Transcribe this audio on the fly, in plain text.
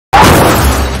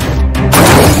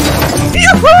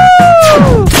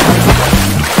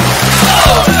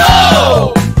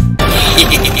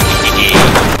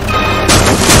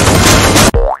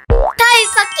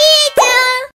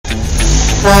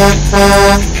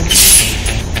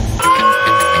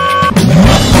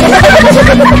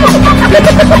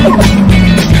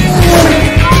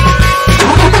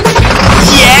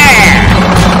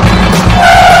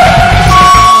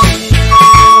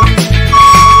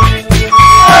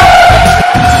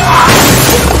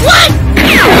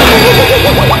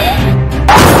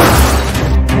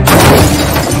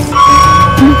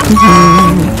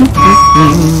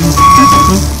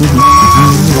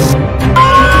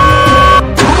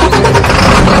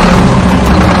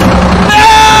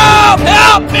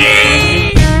Help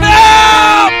me!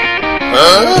 Help!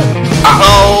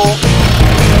 Uh-oh!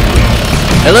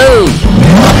 Hello!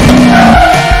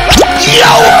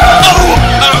 Yo!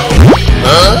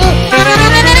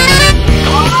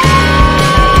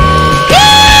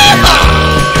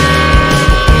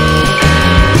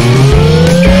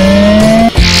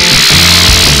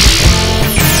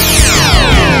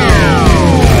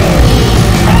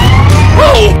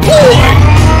 Oh boy!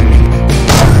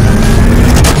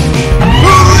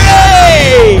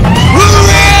 Hooray!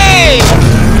 Hooray!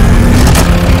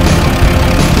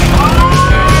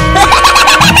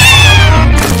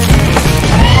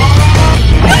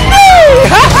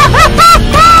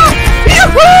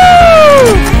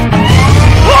 Yoo-hoo!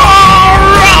 All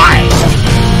right!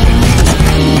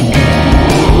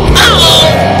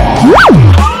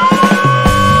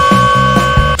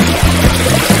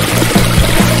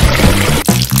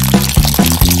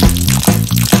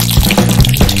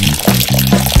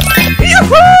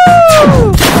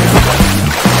 Yoo-hoo!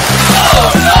 Oh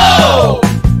no!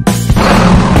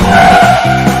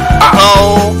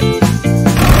 Uh-oh!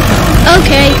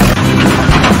 Okay.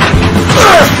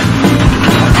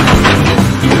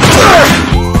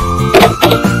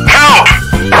 Help!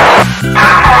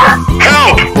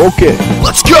 Help! Okay.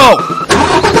 Let's go!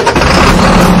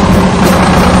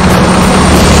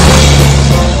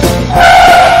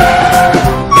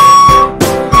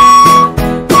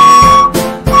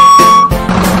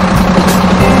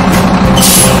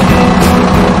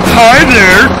 Hi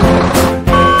there!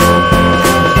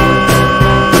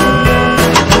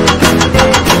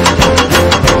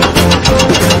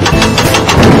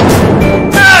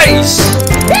 Nice!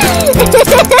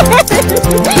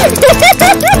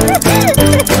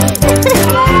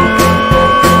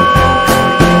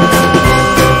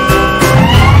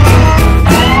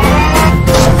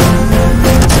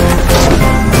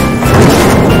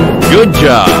 Good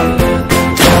job.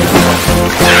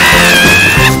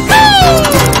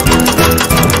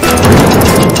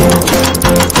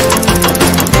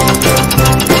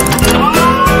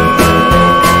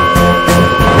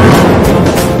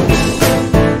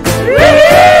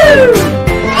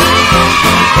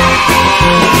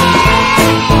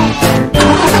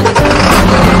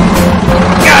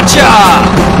 Gotcha!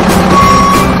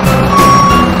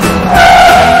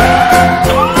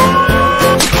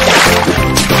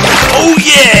 Oh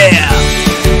yeah!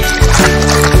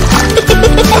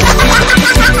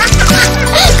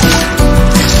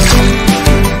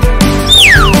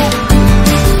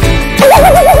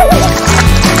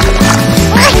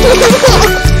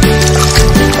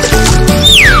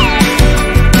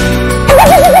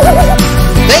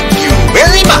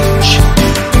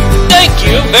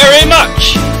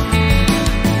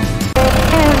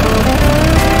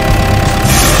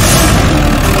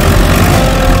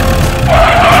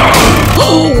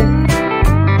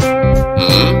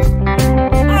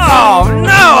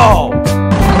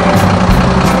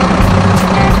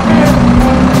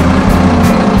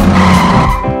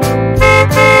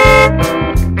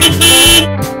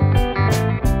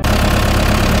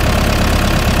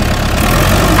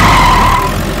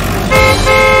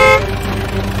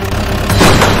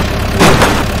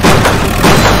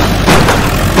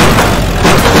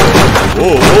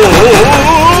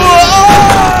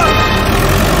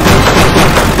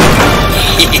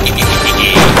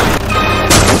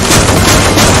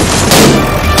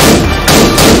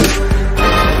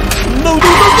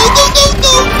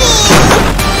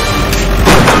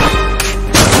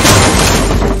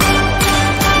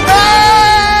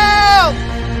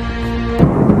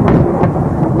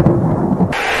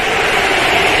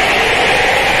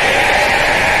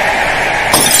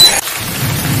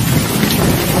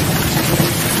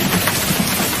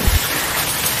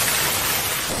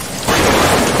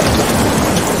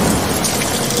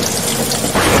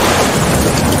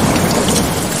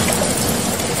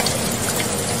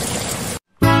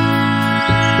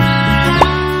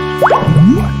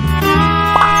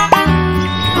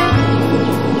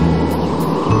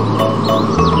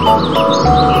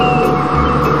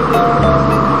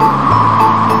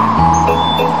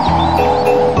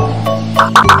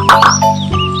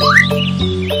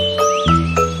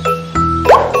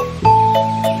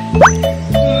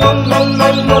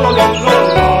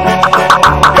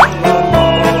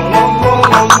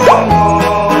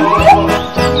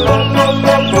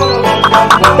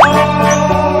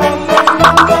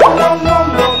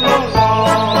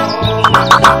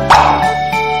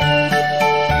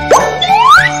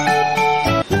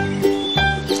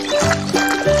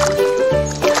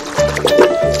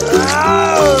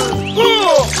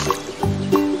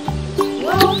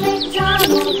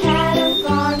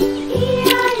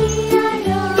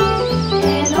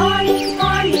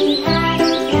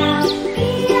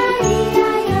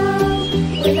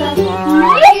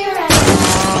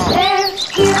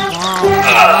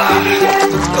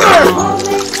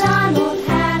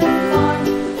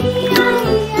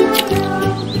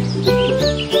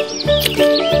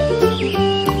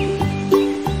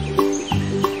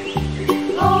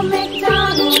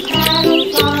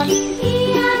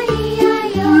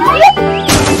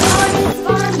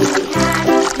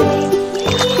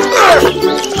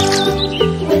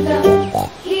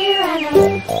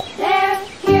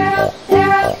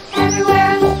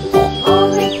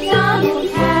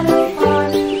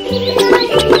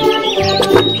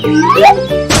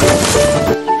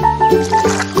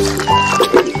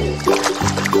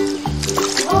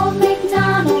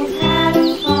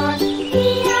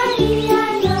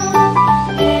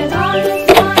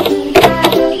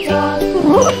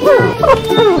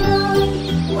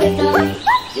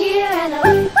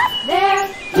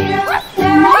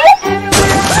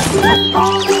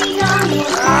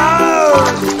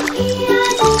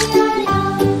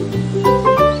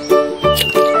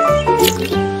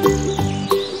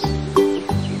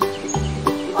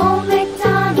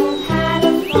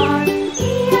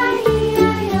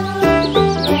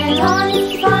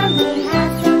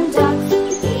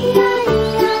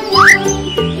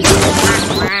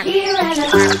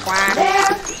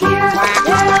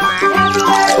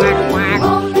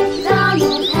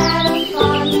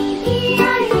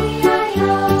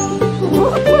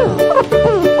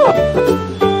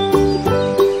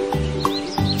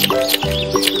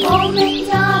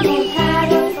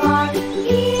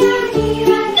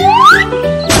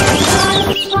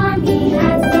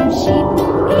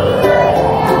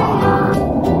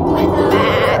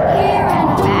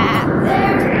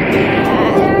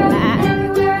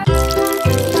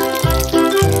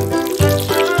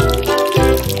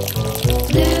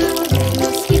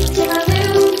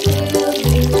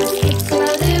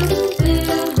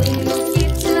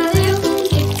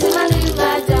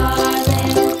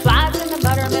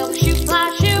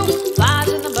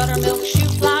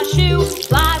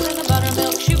 Flies in the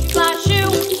buttermilk, shoot, fly, shoo.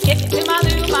 Skip to my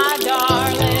loo, my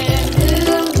darling. Loo,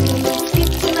 loo,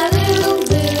 skip to my loo,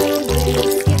 loo,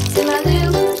 loo, skip to my loo,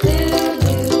 loo,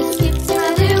 loo, skip to my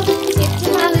loo, skip to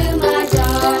my loo, my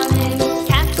darling.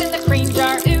 Cats in the cream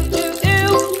jar, ooh, ooh,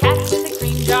 ooh. Cats in the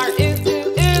cream jar, ooh,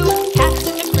 ooh, ooh. Cats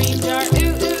in the cream jar,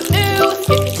 ooh, ooh, ooh.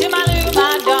 Skip to my loo,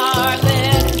 my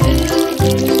darling.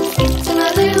 Loo, loo, skip to my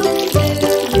loo, loo,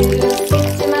 loo, skip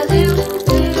to my loo,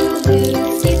 loo,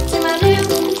 loo, skip to my loo,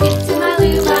 skip to my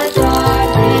loo, my darling.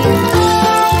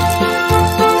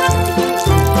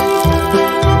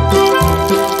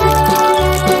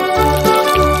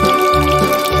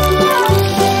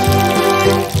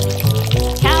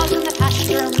 Cows in the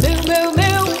pasture, moo, moo,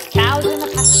 moo. Cows in the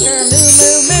pasture, moo,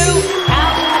 moo, moo.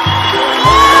 Cows in the pasture, moo, moo, moo.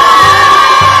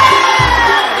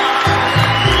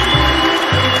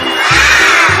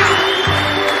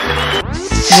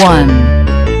 1,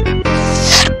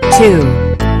 2,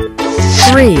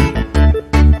 3,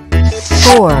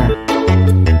 4,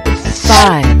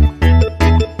 5,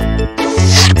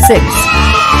 6.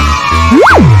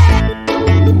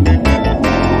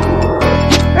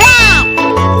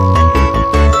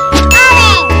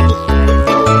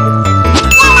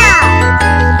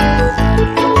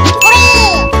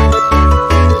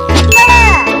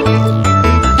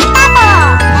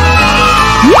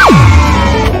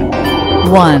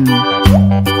 One,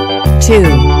 2,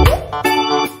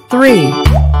 3,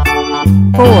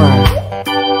 4,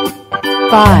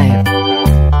 5,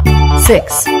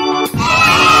 6.